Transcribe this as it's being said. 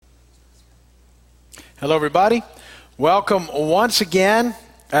Hello, everybody. Welcome once again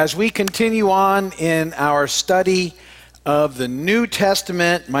as we continue on in our study of the New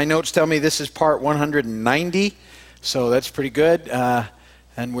Testament. My notes tell me this is part 190, so that's pretty good.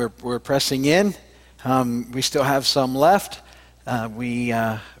 And we're pressing in. We still have some left. But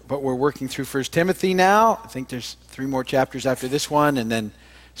we're working through 1 Timothy now. I think there's 3 more chapters after this one, and then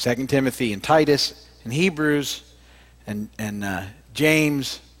 2 Timothy and Titus and Hebrews and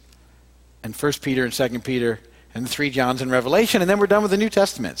James and 1 Peter and 2 Peter and the 3 Johns and Revelation, and then we're done with the New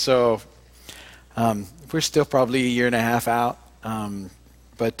Testament. So we're still probably a year and a half out,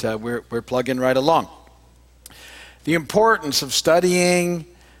 but we're plugging right along. The importance of studying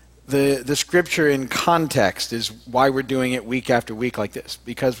the Scripture in context is why we're doing it week after week like this,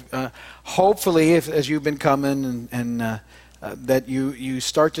 because hopefully, as you've been coming and that you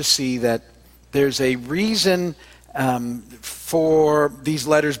start to see that there's a reason for these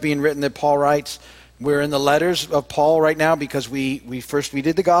letters being written that Paul writes. We're in the letters of Paul right now because we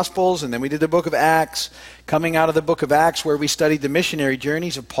did the Gospels, and then we did the book of Acts. Coming out of the book of Acts, where we studied the missionary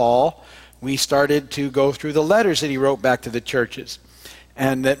journeys of Paul, we started to go through the letters that he wrote back to the churches.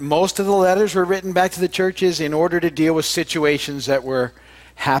 And that most of the letters were written back to the churches in order to deal with situations that were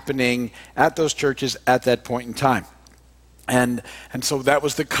happening at those churches at that point in time. And so that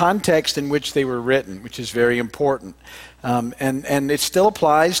was the context in which they were written, which is very important. And it still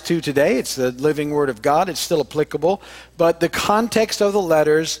applies to today. It's the living Word of God. It's still applicable. But the context of the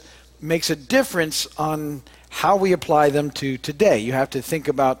letters makes a difference on how we apply them to today. You have to think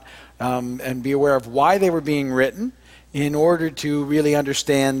about and be aware of why they were being written in order to really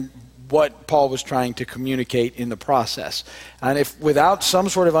understand what Paul was trying to communicate in the process. And if without some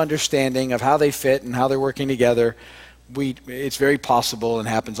sort of understanding of how they fit and how they're working together, it's very possible, and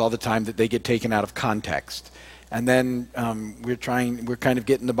happens all the time, that they get taken out of context. And then we're kind of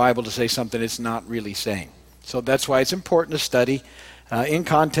getting the Bible to say something it's not really saying. So that's why it's important to study in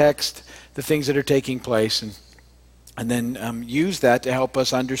context the things that are taking place, and then use that to help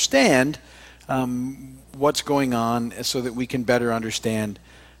us understand what's going on so that we can better understand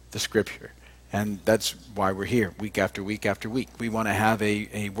the Scripture. And that's why we're here week after week after week. We want to have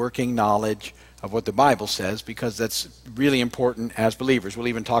a working knowledge of what the Bible says, because that's really important as believers. We'll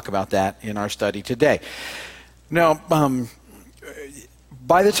even talk about that in our study today. Now,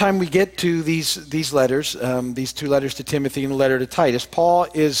 by the time we get to these letters, these 2 letters to Timothy and the letter to Titus, Paul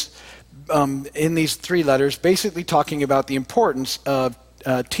is, in these 3 letters, basically talking about the importance of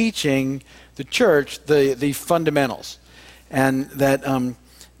teaching the church the fundamentals. And that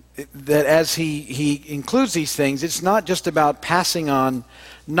as he includes these things, it's not just about passing on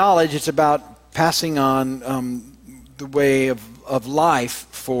knowledge, it's about passing on the way of life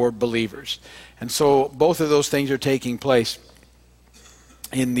for believers. And so both of those things are taking place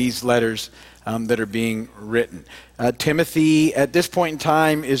in these letters that are being written. Timothy, at this point in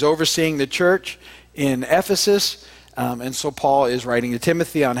time, is overseeing the church in Ephesus. And so Paul is writing to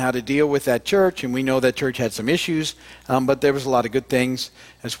Timothy on how to deal with that church. And we know that church had some issues, but there was a lot of good things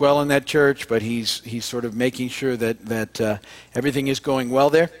as well in that church. But he's sort of making sure that everything is going well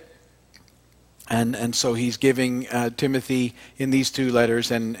there. And so he's giving Timothy in these 2 letters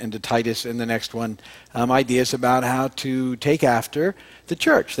and to Titus in the next one ideas about how to take after the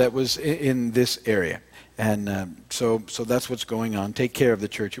church that was in this area. And so that's what's going on. Take care of the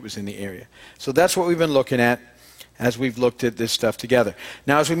church that was in the area. So that's what we've been looking at as we've looked at this stuff together.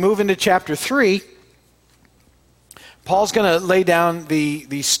 Now, as we move into chapter 3, Paul's going to lay down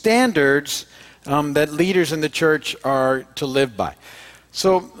the standards that leaders in the church are to live by.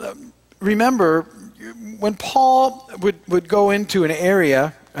 So remember, when Paul would go into an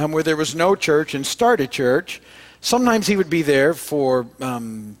area where there was no church and start a church, sometimes he would be there for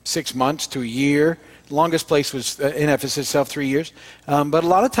 6 months to a year. The longest place was in Ephesus itself, 3 years. But a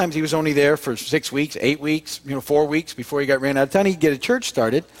lot of times he was only there for 6 weeks, 8 weeks, 4 weeks before he got ran out of town. He'd get a church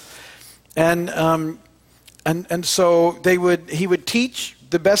started. And so he would teach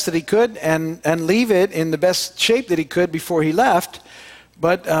the best that he could and leave it in the best shape that he could before he left.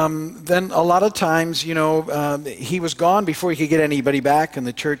 But then a lot of times, he was gone before he could get anybody back, and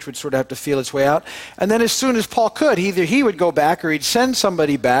the church would sort of have to feel its way out. And then as soon as Paul could, either he would go back or he'd send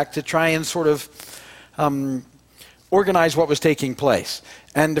somebody back to try and sort of organize what was taking place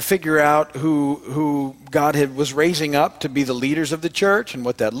and to figure out who God was raising up to be the leaders of the church and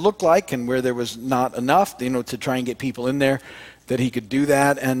what that looked like, and where there was not enough, to try and get people in there that he could do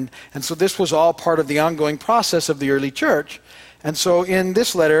that. And so this was all part of the ongoing process of the early church. And so in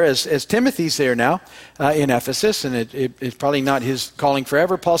this letter, as Timothy's there now in Ephesus, and it's probably not his calling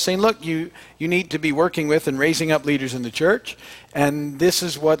forever, Paul's saying, look, you need to be working with and raising up leaders in the church. And this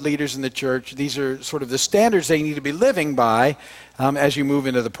is what leaders in the church, these are sort of the standards they need to be living by as you move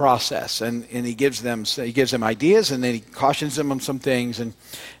into the process. And he gives them ideas, and then he cautions them on some things.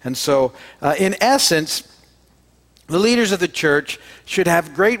 And so in essence, the leaders of the church should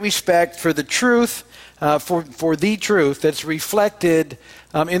have great respect for the truth, for the truth that's reflected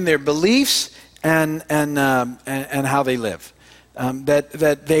in their beliefs and how they live.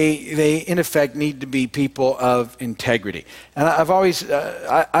 That they in effect need to be people of integrity. And I've always,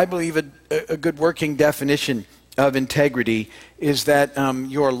 I believe a good working definition of integrity is that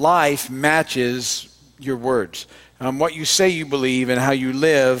your life matches your words. What you say you believe and how you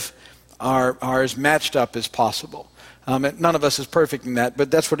live are as matched up as possible. None of us is perfect in that,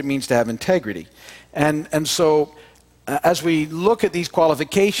 but that's what it means to have integrity. And so as we look at these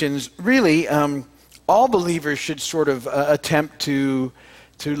qualifications, really all believers should sort of attempt to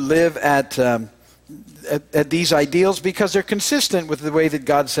live at these ideals because they're consistent with the way that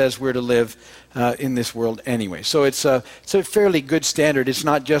God says we're to live in this world anyway. So it's a fairly good standard. It's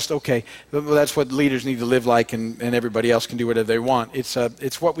not just, okay, well, that's what leaders need to live like and everybody else can do whatever they want.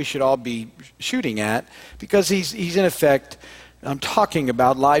 It's what we should all be shooting at because he's in effect talking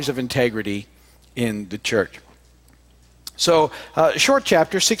about lives of integrity in the church. So, short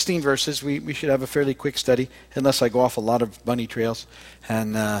chapter, 16 verses. We should have a fairly quick study, unless I go off a lot of bunny trails,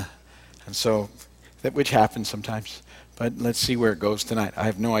 and so which happens sometimes. But let's see where it goes tonight. I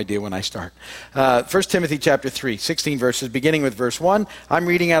have no idea when I start. 1 Timothy chapter 3, 16 verses, beginning with verse 1. I'm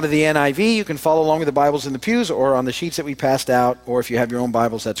reading out of the NIV. You can follow along with the Bibles in the pews or on the sheets that we passed out, or if you have your own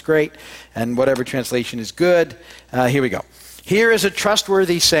Bibles, that's great. And whatever translation is good. Here we go. Here is a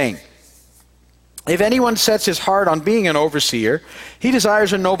trustworthy saying. If anyone sets his heart on being an overseer, he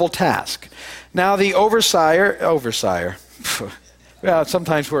desires a noble task. Now the overseer, well,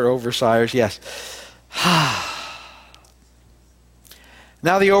 sometimes we're overseers, yes.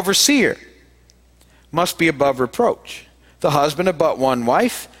 Now the overseer must be above reproach, the husband of but one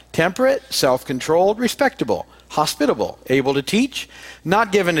wife, temperate, self-controlled, respectable, hospitable, able to teach,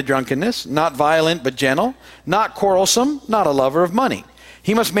 not given to drunkenness, not violent but gentle, not quarrelsome, not a lover of money.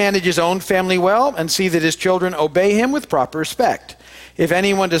 He must manage his own family well and see that his children obey him with proper respect. If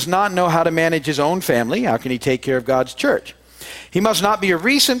anyone does not know how to manage his own family, how can he take care of God's church? He must not be a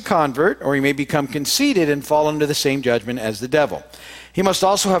recent convert, or he may become conceited and fall under the same judgment as the devil. He must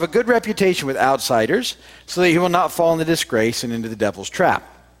also have a good reputation with outsiders, so that he will not fall into disgrace and into the devil's trap.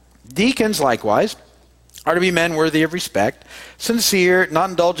 Deacons, likewise, are to be men worthy of respect, sincere,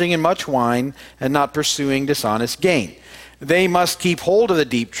 not indulging in much wine, and not pursuing dishonest gain. They must keep hold of the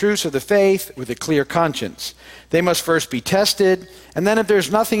deep truths of the faith with a clear conscience. They must first be tested, and then if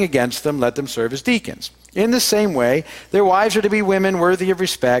there's nothing against them, let them serve as deacons. In the same way, their wives are to be women worthy of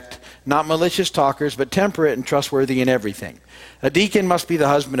respect, not malicious talkers, but temperate and trustworthy in everything. A deacon must be the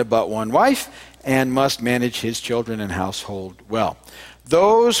husband of but one wife, and must manage his children and household well.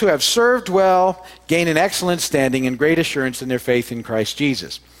 Those who have served well gain an excellent standing and great assurance in their faith in Christ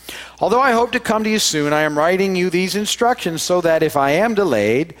Jesus. Although I hope to come to you soon, I am writing you these instructions so that if I am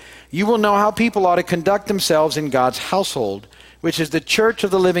delayed, you will know how people ought to conduct themselves in God's household, which is the church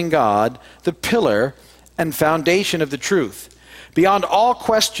of the living God, the pillar and foundation of the truth. Beyond all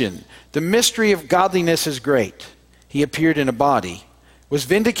question, the mystery of godliness is great. He appeared in a body, was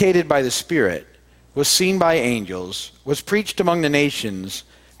vindicated by the Spirit, was seen by angels, was preached among the nations,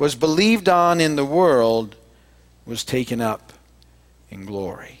 was believed on in the world, was taken up in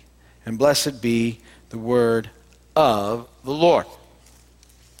glory. And blessed be the word of the Lord.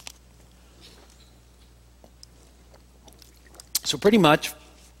 So pretty much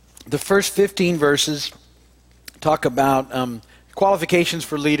the first 15 verses talk about qualifications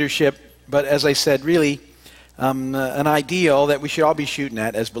for leadership, but as I said, really an ideal that we should all be shooting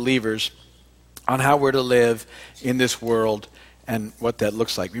at as believers on how we're to live in this world and what that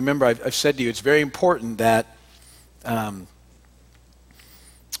looks like. Remember, I've said to you, it's very important that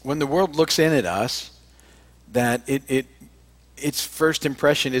when the world looks in at us, that its first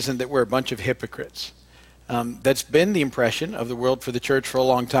impression isn't that we're a bunch of hypocrites. That's been the impression of the world for the church for a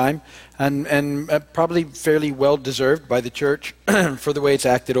long time, and probably fairly well deserved by the church for the way it's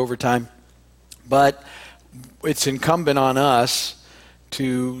acted over time. But it's incumbent on us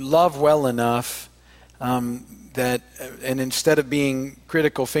to love well enough that, and instead of being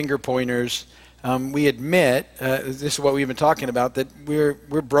critical finger pointers, we admit, this is what we've been talking about, that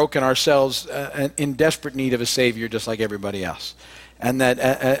we're broken ourselves in desperate need of a Savior just like everybody else. And that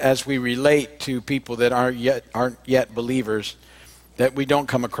as we relate to people that aren't yet believers, that we don't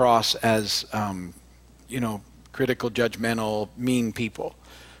come across as, critical, judgmental, mean people,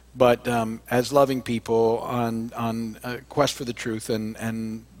 but as loving people on a quest for the truth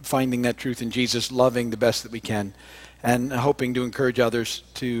and finding that truth in Jesus, loving the best that we can, and hoping to encourage others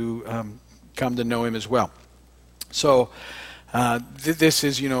to come to know him as well. So this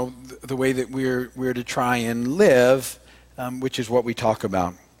is, the way that we're to try and live, which is what we talk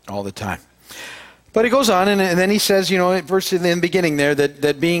about all the time. But he goes on, and then he says, verse in the beginning there,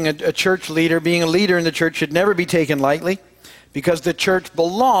 that being a church leader, being a leader in the church should never be taken lightly, because the church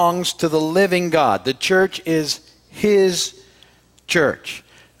belongs to the living God. The church is his church.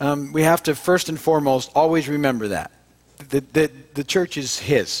 We have to first and foremost always remember that the church is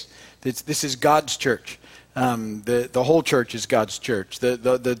his. This is God's church. The whole church is God's church.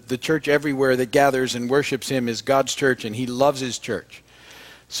 The church everywhere that gathers and worships him is God's church, and he loves his church.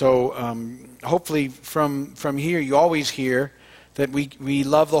 So hopefully from here you always hear that we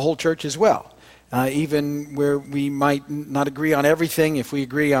love the whole church as well. Even where we might not agree on everything, if we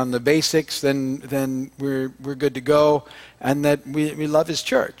agree on the basics, then we're good to go, and that we love his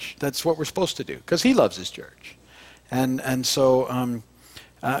church. That's what we're supposed to do, because he loves his church. And so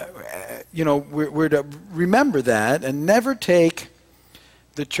we're to remember that and never take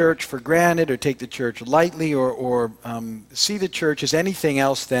the church for granted or take the church lightly or see the church as anything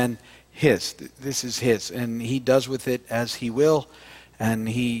else than his. This is his, and he does with it as he will, and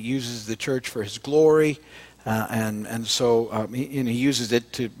he uses the church for his glory, and so he uses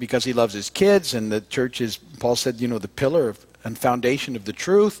it because he loves his kids, and the church is, Paul said, the pillar and foundation of the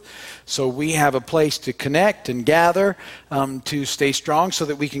truth. So we have a place to connect and gather, to stay strong so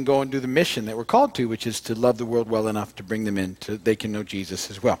that we can go and do the mission that we're called to, which is to love the world well enough to bring them in so they can know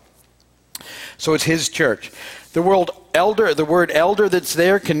Jesus as well. So it's his church. The word elder that's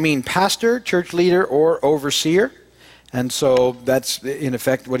there can mean pastor, church leader, or overseer. And so that's in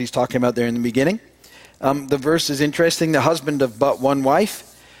effect what he's talking about there in the beginning. The verse is interesting. The husband of but one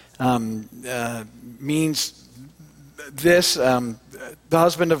wife means this, the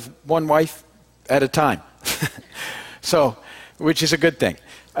husband of one wife at a time. So, which is a good thing.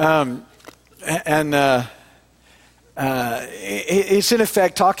 It's in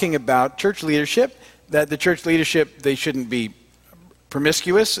effect talking about church leadership, that the church leadership, they shouldn't be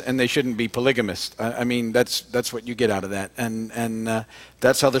promiscuous and they shouldn't be polygamous. I mean, that's what you get out of that. And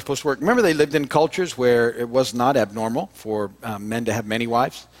that's how they're supposed to work. Remember, they lived in cultures where it was not abnormal for men to have many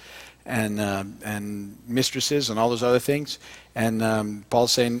wives and mistresses and all those other things. And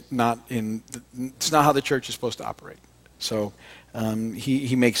Paul's saying it's not how the church is supposed to operate. So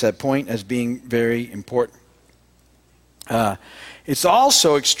he makes that point as being very important. It's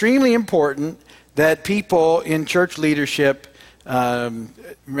also extremely important that people in church leadership, and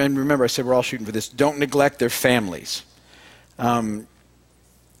remember I said we're all shooting for this, don't neglect their families. The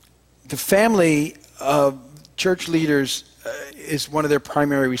family of church leaders is one of their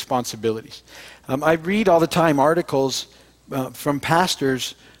primary responsibilities. I read all the time articles from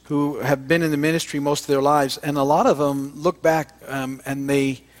pastors who have been in the ministry most of their lives, and a lot of them look back and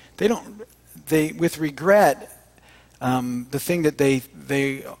they with regret. The thing that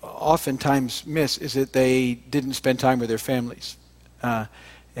they oftentimes miss is that they didn't spend time with their families, and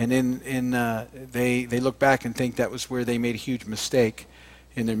they look back and think that was where they made a huge mistake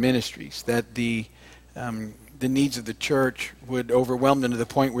in their ministries. That the needs of the church would overwhelm them to the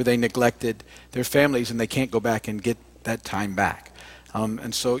point where they neglected their families, and they can't go back and get that time back.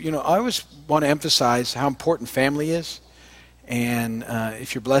 And so, I always want to emphasize how important family is. And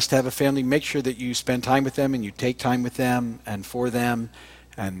if you're blessed to have a family, make sure that you spend time with them and you take time with them and for them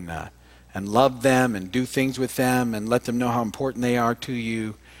and love them and do things with them and let them know how important they are to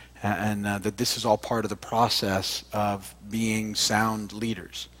you, and that this is all part of the process of being sound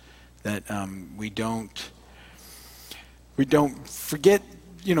leaders. That we don't forget,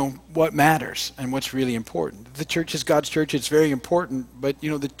 what matters and what's really important. The church is God's church. It's very important, but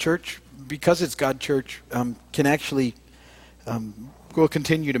the church, because it's God's church, can actually will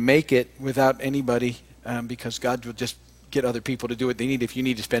continue to make it without anybody, because God will just get other people to do what they need if you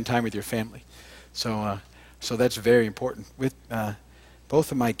need to spend time with your family. So that's very important. With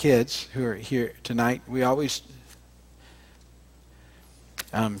both of my kids who are here tonight, we always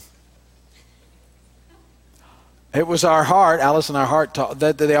it was our heart, Alice and our heart,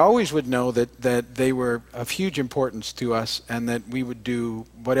 that they always would know that they were of huge importance to us, and that we would do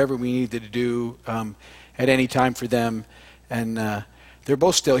whatever we needed to do at any time for them. And they're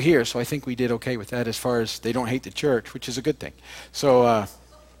both still here, so I think we did okay with that as far as they don't hate the church, which is a good thing. So,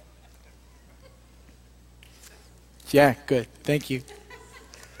 yeah, good. Thank you.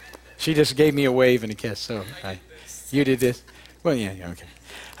 She just gave me a wave and a kiss, so you did this. Well, yeah, okay.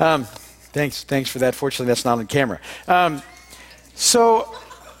 Thanks for that. Fortunately, that's not on camera. So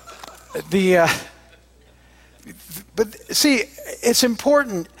but see, it's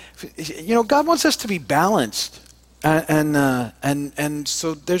important. God wants us to be balanced, and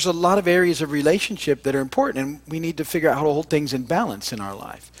so there's a lot of areas of relationship that are important, and we need to figure out how to hold things in balance in our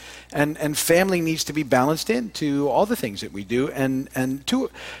life, and family needs to be balanced into all the things that we do, and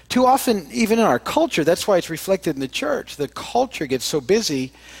too often, even in our culture, that's why it's reflected in the church. The culture gets so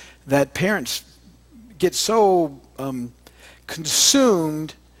busy that parents get so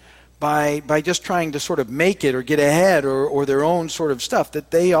consumed by just trying to sort of make it or get ahead or their own sort of stuff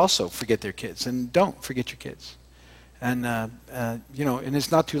that they also forget their kids. And don't forget your kids. And and it's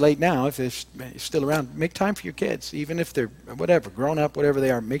not too late now if they're still around. Make time for your kids, even if they're whatever, grown up, whatever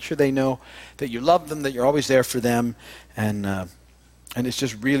they are. Make sure they know that you love them, that you're always there for them, and it's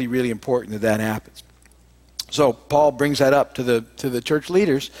just really, really important that happens. So Paul brings that up to the church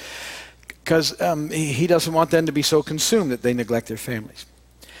leaders because he doesn't want them to be so consumed that they neglect their families.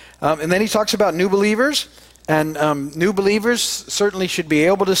 And then he talks about new believers, and new believers certainly should be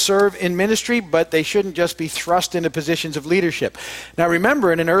able to serve in ministry, but they shouldn't just be thrust into positions of leadership. Now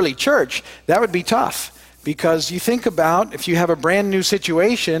remember, in an early church, that would be tough, because you think about if you have a brand new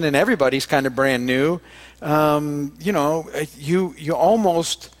situation and everybody's kind of brand new, you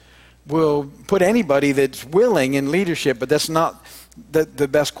almost will put anybody that's willing in leadership, but that's not the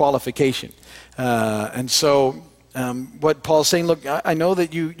best qualification. And so what Paul's saying, look, I know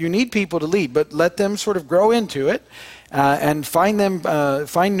that you need people to lead, but let them sort of grow into it and find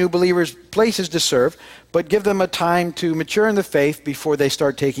new believers places to serve, but give them a time to mature in the faith before they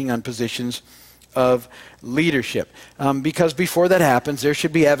start taking on positions of leadership. Because before that happens, there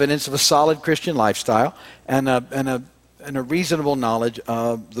should be evidence of a solid Christian lifestyle and a reasonable knowledge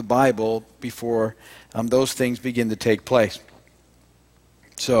of the Bible before those things begin to take place.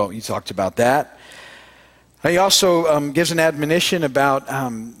 So he talked about that. He also gives an admonition about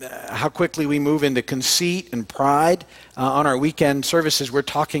how quickly we move into conceit and pride. On our weekend services, we're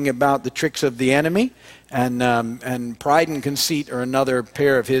talking about the tricks of the enemy, and pride and conceit are another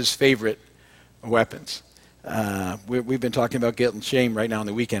pair of his favorite weapons. We've been talking about guilt and shame right now on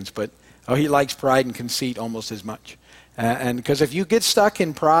the weekends, but he likes pride and conceit almost as much. And because if you get stuck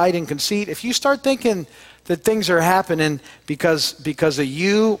in pride and conceit, if you start thinking that things are happening because of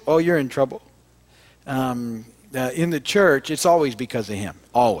you, you're in trouble. In the church, it's always because of him.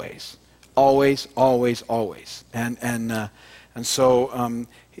 Always. And so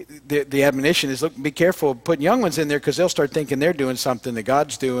the admonition is, look, be careful of putting young ones in there, because they'll start thinking they're doing something that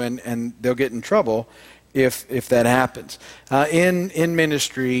God's doing, and they'll get in trouble if that happens. In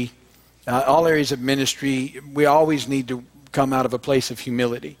ministry, all areas of ministry, we always need to come out of a place of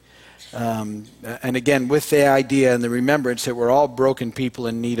humility. And again, with the idea and the remembrance that we're all broken people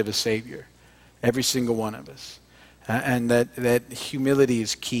in need of a Savior. Every single one of us. And that humility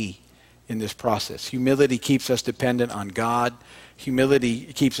is key in this process. Humility keeps us dependent on God.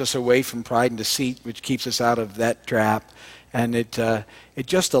 Humility keeps us away from pride and deceit, which keeps us out of that trap. And it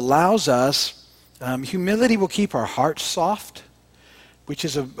just allows us, humility will keep our hearts soft, which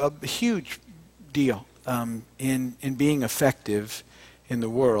is a huge deal in being effective in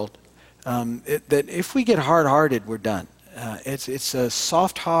the world. That if we get hard-hearted, we're done. It's a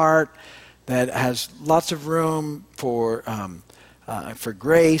soft heart that has lots of room for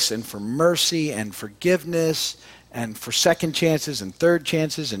grace and for mercy and forgiveness and for second chances and third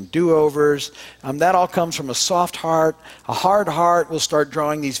chances and do-overs. That all comes from a soft heart. A hard heart will start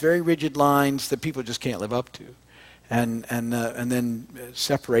drawing these very rigid lines that people just can't live up to, and then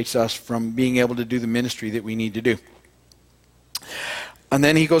separates us from being able to do the ministry that we need to do. And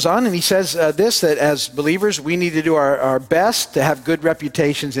then he goes on and he says that as believers, we need to do our best to have good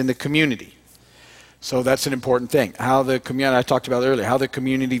reputations in the community. So that's an important thing. How the community, I talked about earlier, how the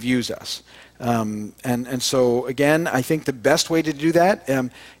community views us. And so, again, I think the best way to do that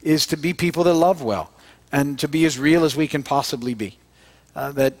is to be people that love well and to be as real as we can possibly be.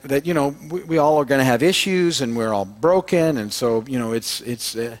 We all are going to have issues, and we're all broken, and so I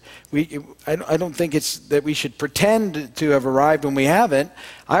don't think it's that we should pretend to have arrived when we haven't.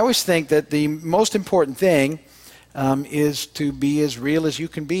 I always think that the most important thing is to be as real as you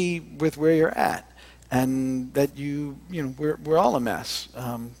can be with where you're at, and that we're all a mess,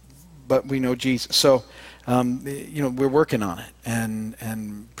 but we know Jesus. So we're working on it,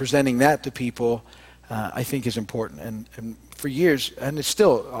 and presenting that to people, I think, is important. And for years, and it's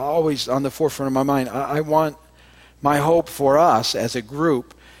still always on the forefront of my mind, I want, my hope for us as a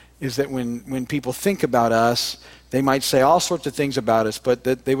group is that when people think about us, they might say all sorts of things about us, but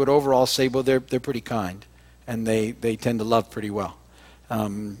that they would overall say, well, they're pretty kind, and they tend to love pretty well.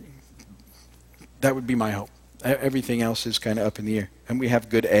 That would be my hope. Everything else is kind of up in the air. And we have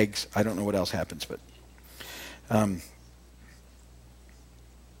good eggs. I don't know what else happens, but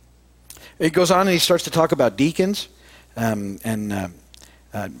it goes on and he starts to talk about deacons and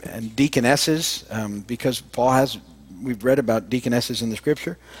deaconesses because we've read about deaconesses in the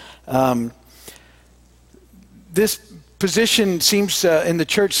scripture. This position seems in the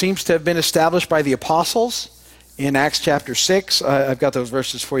church seems to have been established by the apostles in Acts chapter 6. I've got those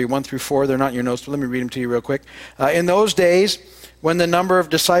verses for you, 1 through 4. They're not in your notes, but let me read them to you real quick. In those days, when the number of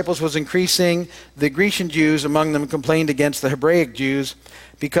disciples was increasing, the Grecian Jews among them complained against the Hebraic Jews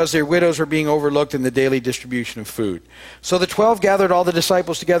because their widows were being overlooked in the daily distribution of food. So the 12 gathered all the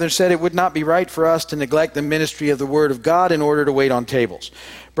disciples together and said, "It would not be right for us to neglect the ministry of the word of God in order to wait on tables.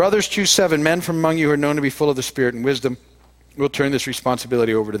 Brothers, choose 7 men from among you who are known to be full of the Spirit and wisdom. We'll turn this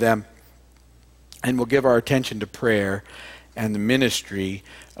responsibility over to them, and we'll give our attention to prayer and the ministry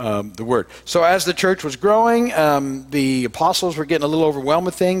of the word." So as the church was growing, the apostles were getting a little overwhelmed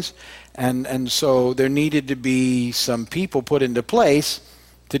with things, and so there needed to be some people put into place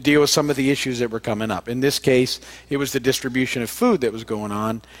to deal with some of the issues that were coming up. In this case, it was the distribution of food that was going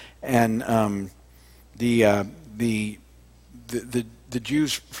on, and the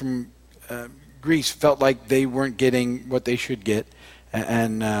Jews from Greece felt like they weren't getting what they should get,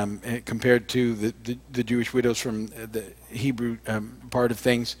 and compared to the Jewish widows from the Hebrew part of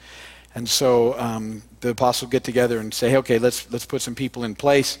things. And so the apostles get together and say, okay, let's put some people in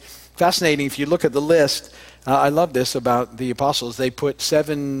place. Fascinating, if you look at the list, I love this about the apostles. They put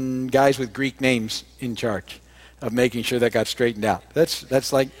 7 guys with Greek names in charge of making sure that got straightened out.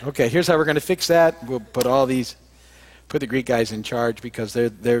 That's like, okay, here's how we're going to fix that. We'll put the Greek guys in charge because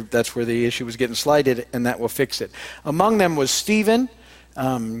that's where the issue was getting slighted, and that will fix it. Among them was Stephen,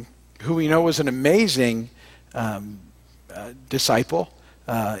 who we know was an amazing disciple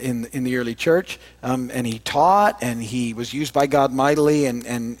in the early church, and he taught, and he was used by God mightily,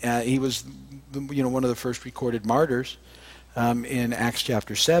 and he was one of the first recorded martyrs in Acts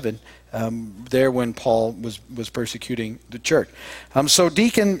chapter 7, there when Paul was persecuting the church. So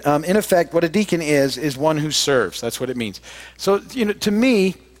deacon, in effect, what a deacon is one who serves. That's what it means. So, to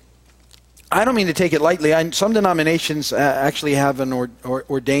me, I don't mean to take it lightly. Some denominations actually have an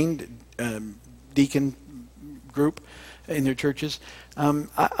ordained deacon group in their churches.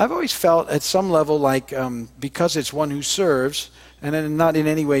 I've always felt at some level like because it's one who serves, and then not in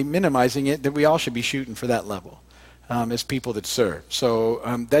any way minimizing it, that we all should be shooting for that level as people that serve. So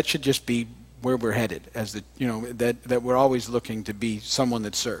that should just be where we're headed, as that we're always looking to be someone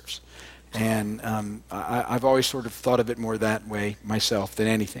that serves. And I've always sort of thought of it more that way myself than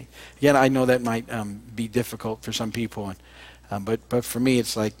anything. Again, I know that might be difficult for some people, but for me,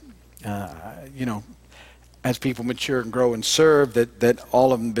 it's like as people mature and grow and serve, that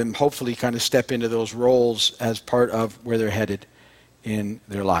all of them hopefully kind of step into those roles as part of where they're headed in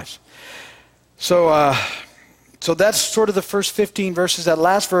their lives. So that's sort of the first 15 verses. That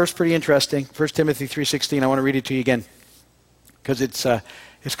last verse, pretty interesting. 1 Timothy 3:16. I want to read it to you again because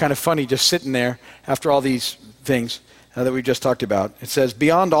it's kind of funny just sitting there after all these things that we just talked about. It says,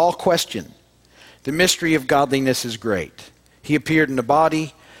 "Beyond all question, the mystery of godliness is great. He appeared in the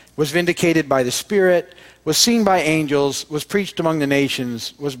body, was vindicated by the Spirit, was seen by angels, was preached among the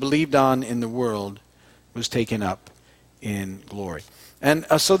nations, was believed on in the world, was taken up in glory." And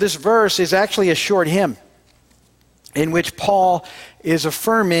so this verse is actually a short hymn in which Paul is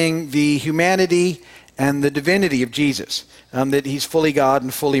affirming the humanity and the divinity of Jesus, that he's fully God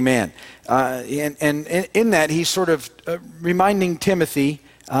and fully man. And in that, he's sort of reminding Timothy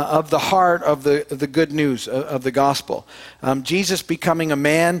of the heart of the good news of the gospel. Jesus becoming a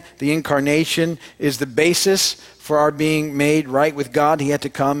man, the incarnation, is the basis for our being made right with God. He had to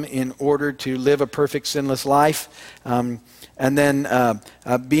come in order to live a perfect sinless life. And then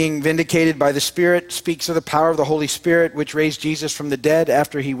being vindicated by the Spirit speaks of the power of the Holy Spirit, which raised Jesus from the dead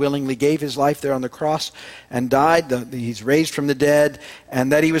after he willingly gave his life there on the cross and died. He's raised from the dead.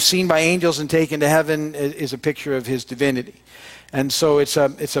 And that he was seen by angels and taken to heaven is a picture of his divinity. And so it's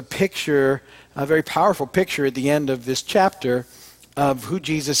a picture, a very powerful picture at the end of this chapter of who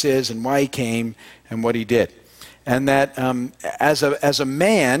Jesus is and why he came and what he did. And that as a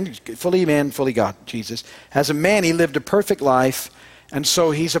man, fully God, Jesus, as a man, he lived a perfect life, and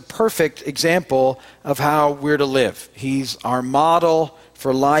so he's a perfect example of how we're to live. He's our model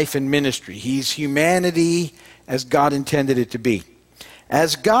for life and ministry. He's humanity as God intended it to be.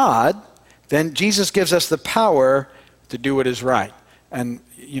 As God, then Jesus gives us the power to do what is right. And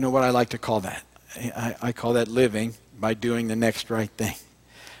you know what I like to call that? I call that living by doing the next right thing.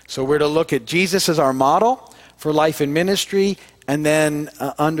 So we're to look at Jesus as our model. for life and ministry, and then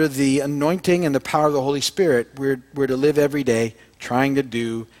under the anointing and the power of the Holy Spirit, we're to live every day trying to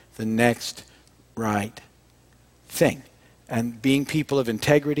do the next right thing, and being people of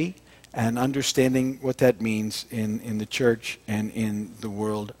integrity and understanding what that means in the church and in the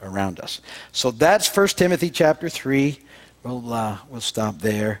world around us. So that's 1 Timothy chapter 3. We'll stop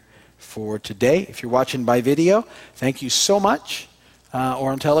there for today. If you're watching by video, thank you so much,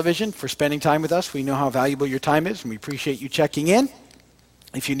 or on television, for spending time with us. We know how valuable your time is, and we appreciate you checking in.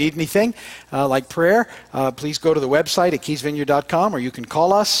 If you need anything like prayer, please go to the website at keysvineyard.com, or you can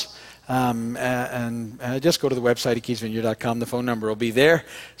call us. And just go to the website at keysvineyard.com. The phone number will be there.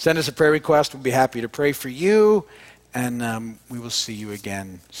 Send us a prayer request. We'll be happy to pray for you. And we will see you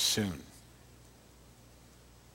again soon.